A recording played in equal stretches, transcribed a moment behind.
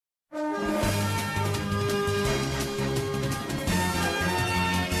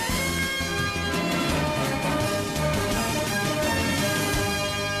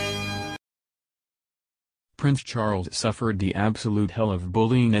Prince Charles suffered the absolute hell of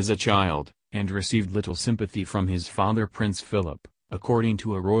bullying as a child, and received little sympathy from his father Prince Philip, according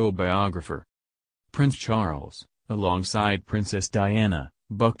to a royal biographer. Prince Charles, alongside Princess Diana,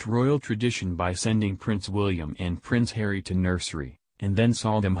 bucked royal tradition by sending Prince William and Prince Harry to nursery, and then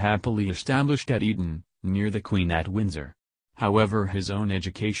saw them happily established at Eton, near the Queen at Windsor. However, his own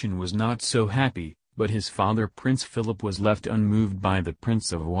education was not so happy, but his father Prince Philip was left unmoved by the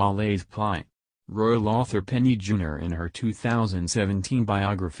Prince of Wales's plight. Royal author Penny Junor, in her 2017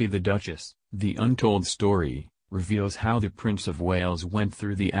 biography The Duchess, The Untold Story, reveals how the Prince of Wales went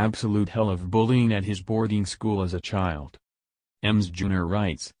through the absolute hell of bullying at his boarding school as a child. Ms. Junor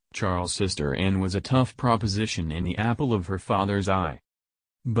writes, Charles' sister Anne was a tough proposition and the apple of her father's eye.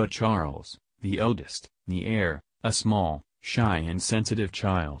 But Charles, the eldest, the heir, a small, shy and sensitive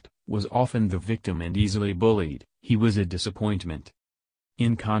child, was often the victim and easily bullied. He was a disappointment.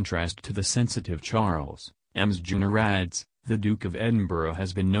 In contrast to the sensitive Charles, Ms. Junor adds, the Duke of Edinburgh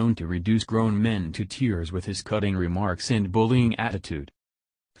has been known to reduce grown men to tears with his cutting remarks and bullying attitude.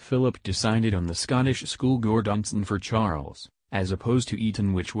 Philip decided on the Scottish school Gordonstoun for Charles, as opposed to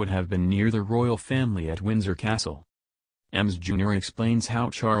Eton, which would have been near the royal family at Windsor Castle. Ms. Junor explains how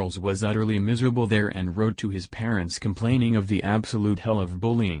Charles was utterly miserable there and wrote to his parents complaining of the absolute hell of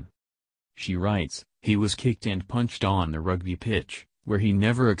bullying. She writes, he was kicked and punched on the rugby pitch, where he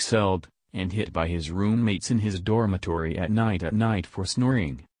never excelled, and hit by his roommates in his dormitory at night for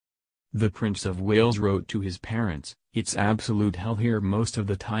snoring. The Prince of Wales wrote to his parents, it's absolute hell here most of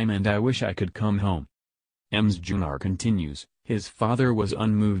the time and I wish I could come home. Ms. Junor continues, his father was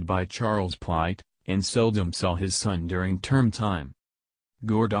unmoved by Charles' plight, and seldom saw his son during term time.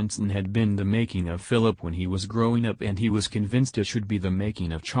 Gordonstoun had been the making of Philip when he was growing up and he was convinced it should be the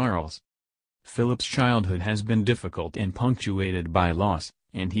making of Charles. Philip's childhood has been difficult and punctuated by loss,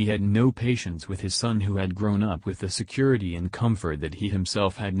 and he had no patience with his son who had grown up with the security and comfort that he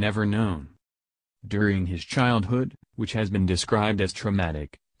himself had never known. During his childhood, which has been described as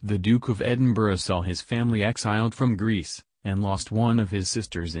traumatic, the Duke of Edinburgh saw his family exiled from Greece, and lost one of his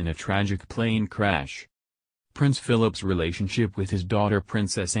sisters in a tragic plane crash. Prince Philip's relationship with his daughter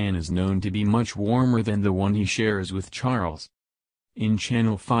Princess Anne is known to be much warmer than the one he shares with Charles. In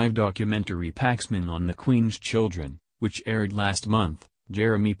Channel 5 documentary Paxman on the Queen's Children, which aired last month,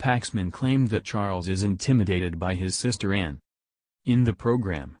 Jeremy Paxman claimed that Charles is intimidated by his sister Anne. In the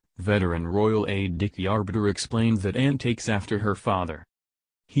program, veteran royal aide Dickie Arbiter explained that Anne takes after her father.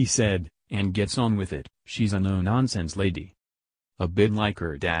 He said, Anne gets on with it, she's a no-nonsense lady. A bit like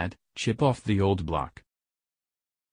her dad, chip off the old block.